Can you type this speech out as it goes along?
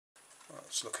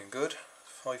It's looking good.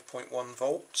 5.1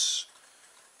 volts.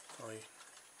 I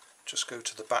just go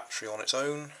to the battery on its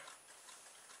own.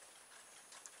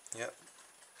 Yep,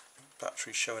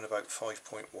 battery's showing about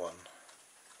 5.1.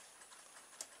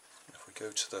 If we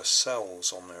go to the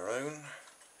cells on their own,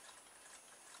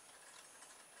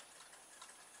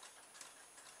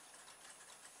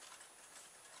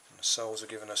 and the cells are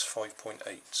giving us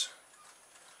 5.8.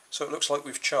 So it looks like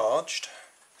we've charged.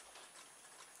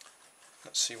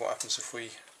 Let's see what happens if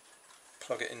we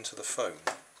plug it into the phone.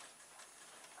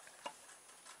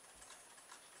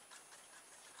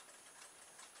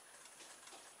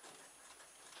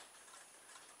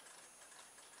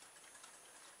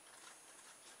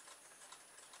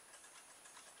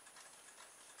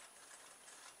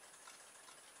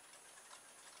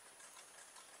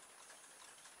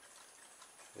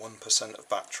 %% of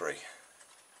battery.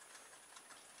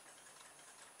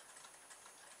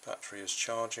 Battery is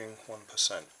charging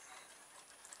 1%.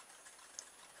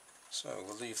 So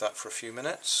we'll leave that for a few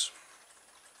minutes.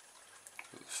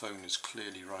 The phone is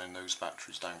clearly running those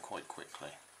batteries down quite quickly.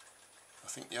 I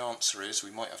think the answer is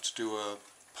we might have to do a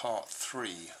part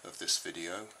 3 of this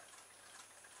video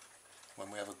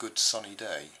when we have a good sunny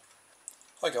day.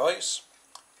 Hi guys,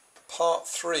 part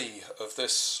 3 of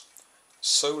this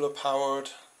solar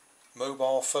powered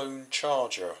mobile phone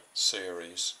charger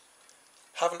series.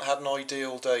 Haven't had an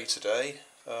ideal day today,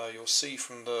 you'll see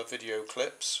from the video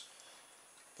clips,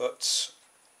 but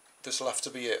this will have to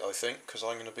be it I think, because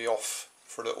I'm going to be off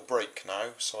for a little break now,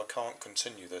 so I can't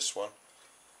continue this one.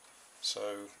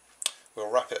 So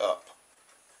we'll wrap it up.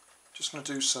 Just going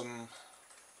to do some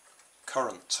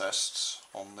current tests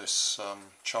on this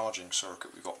charging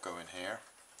circuit we've got going here.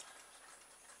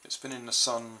 It's been in the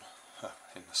sun,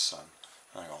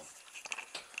 hang on.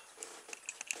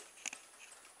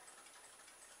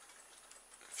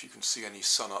 If you can see any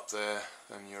sun up there,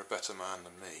 then you're a better man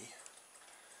than me.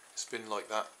 It's been like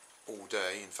that all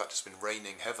day. In fact, it's been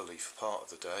raining heavily for part of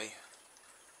the day.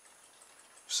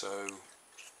 So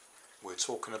we're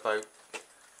talking about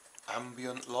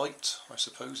ambient light, I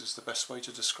suppose is the best way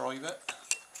to describe it.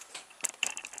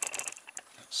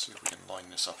 Let's see if we can line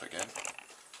this up again.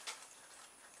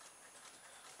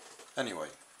 Anyway,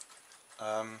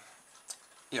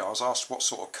 yeah, I was asked what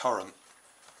sort of current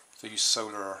these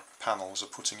solar panels are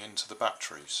putting into the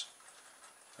batteries,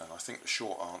 and I think the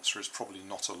short answer is probably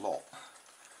not a lot.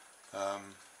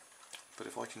 But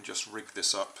if I can just rig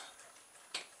this up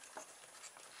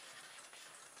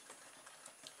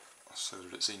so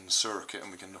that it's in circuit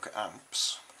and we can look at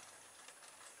amps.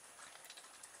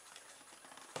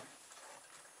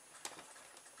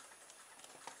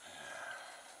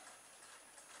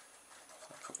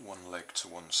 One leg to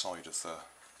one side of the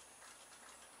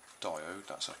diode,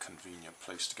 that's a convenient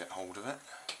place to get hold of it.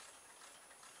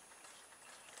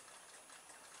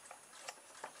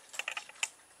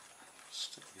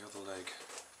 Stick the other leg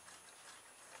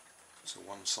to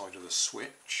one side of the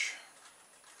switch.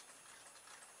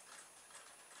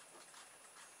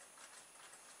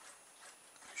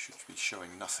 It should be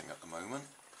showing nothing at the moment.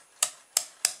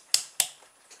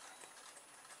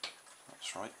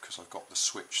 That's right, because I've got the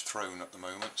switch thrown at the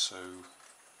moment, so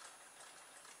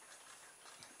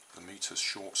the meter's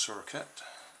short circuit.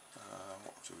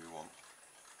 What do we want?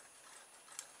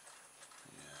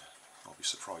 Yeah, I'll be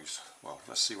surprised. Well,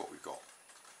 let's see what we've got.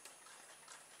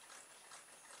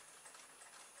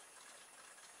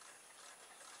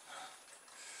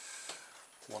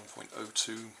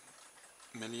 .02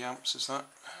 milliamps, is that?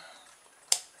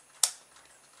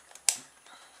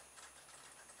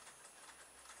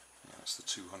 That's the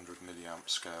 200 milliamp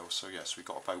scale, so yes, we've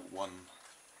got about 1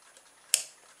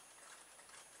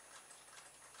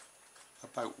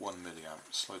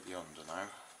 milliamp, slightly under now.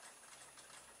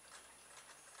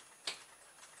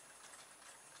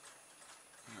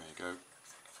 There you go.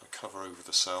 If I cover over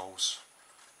the cells,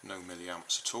 no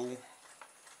milliamps at all.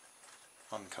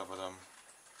 Uncover them.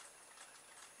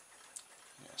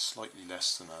 Yeah, slightly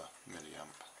less than a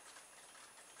milliamp.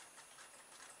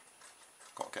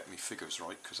 Got to get me figures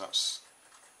right, because that's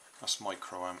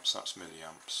microamps, that's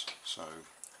milliamps. So,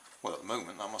 well, at the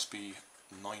moment that must be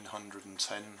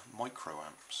 910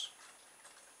 microamps.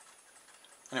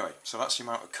 Anyway, so that's the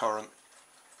amount of current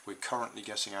we're currently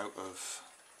getting out of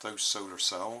those solar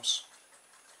cells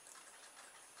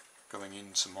going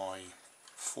into my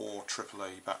 4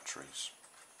 AAA batteries.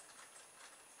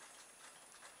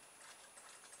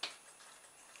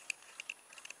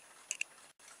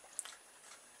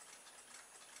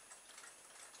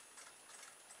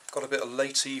 Got a bit of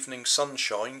late evening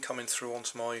sunshine coming through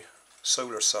onto my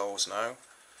solar cells now,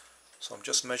 so I'm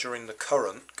just measuring the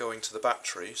current going to the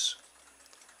batteries,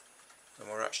 and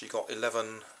we're actually got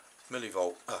 11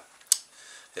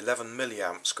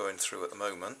 milliamps going through at the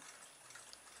moment.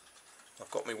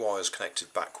 I've got my wires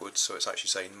connected backwards, so it's actually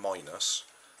saying minus,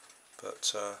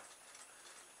 but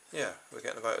yeah, we're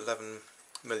getting about 11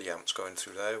 milliamps going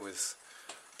through there with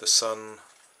the sun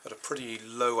at a pretty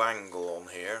low angle on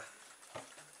here.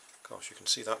 Gosh, you can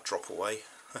see that drop away.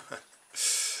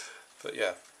 But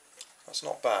yeah, that's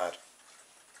not bad.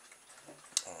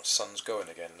 Oh, the sun's going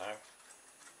again now.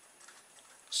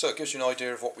 So it gives you an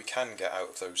idea of what we can get out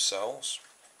of those cells.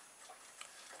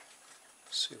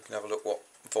 Let's see if we can have a look what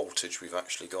voltage we've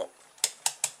actually got.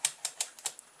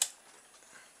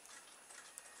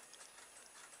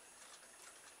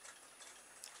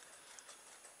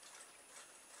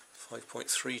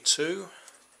 .32.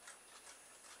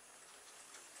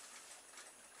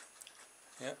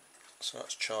 Yeah, so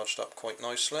that's charged up quite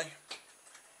nicely. In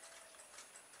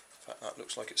fact, that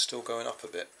looks like it's still going up a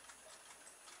bit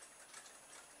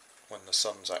when the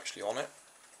sun's actually on it.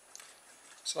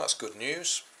 So that's good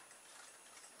news.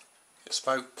 It's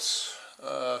about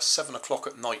 7 o'clock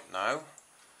at night now.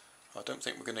 I don't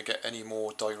think we're going to get any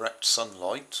more direct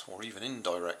sunlight or even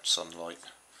indirect sunlight.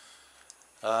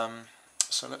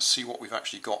 So let's see what we've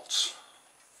actually got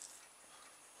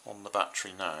on the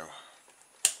battery now.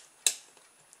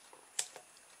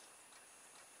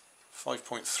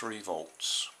 5.3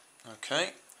 volts.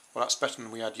 Okay, well that's better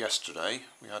than we had yesterday.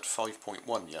 We had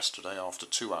 5.1 yesterday after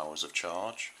 2 hours of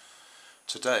charge.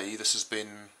 Today this has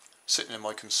been sitting in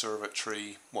my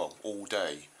conservatory, well, all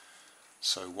day.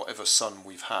 So whatever sun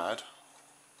we've had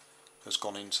has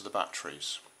gone into the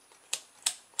batteries.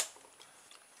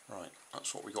 Right,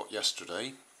 that's what we got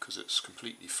yesterday, because it's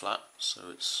completely flat, so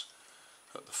it's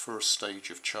at the first stage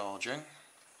of charging.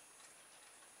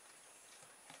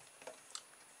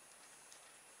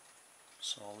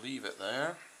 So I'll leave it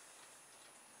there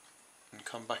and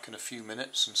come back in a few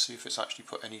minutes and see if it's actually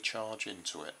put any charge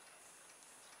into it.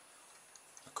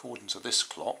 According to this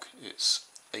clock it's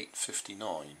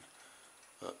 8:59,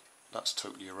 but that's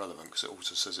totally irrelevant because it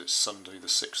also says it's Sunday the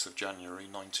 6th of January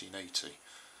 1980.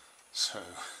 So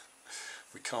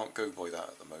we can't go by that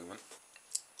at the moment.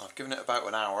 I've given it about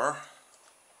an hour.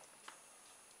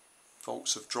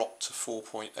 Volts have dropped to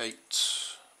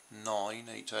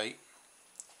 4.8988.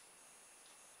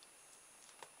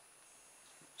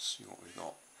 Let's see what we've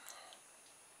got.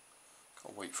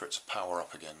 Got to wait for it to power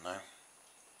up again now.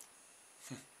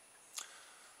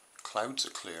 Clouds are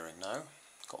clearing now.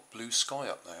 Got blue sky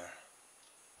up there.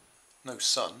 No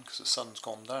sun because the sun's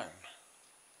gone down.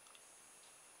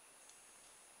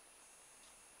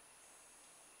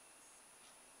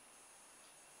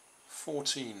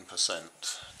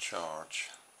 14%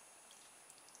 charge.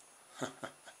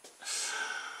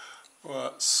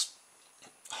 Well, it's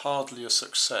hardly a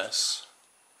success,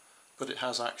 but it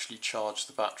has actually charged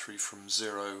the battery from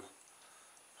 0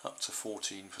 up to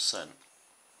 14%.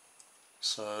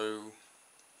 So,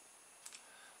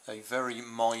 a very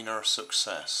minor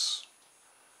success.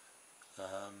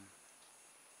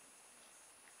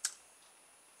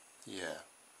 Yeah.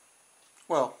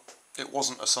 Well, it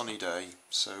wasn't a sunny day,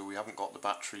 so we haven't got the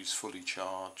batteries fully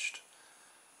charged,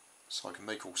 so I can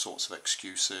make all sorts of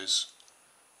excuses.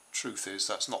 Truth is,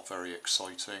 that's not very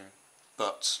exciting,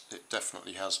 but it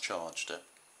definitely has charged it.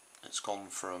 It's gone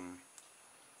from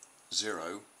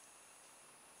 0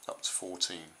 up to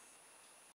 14.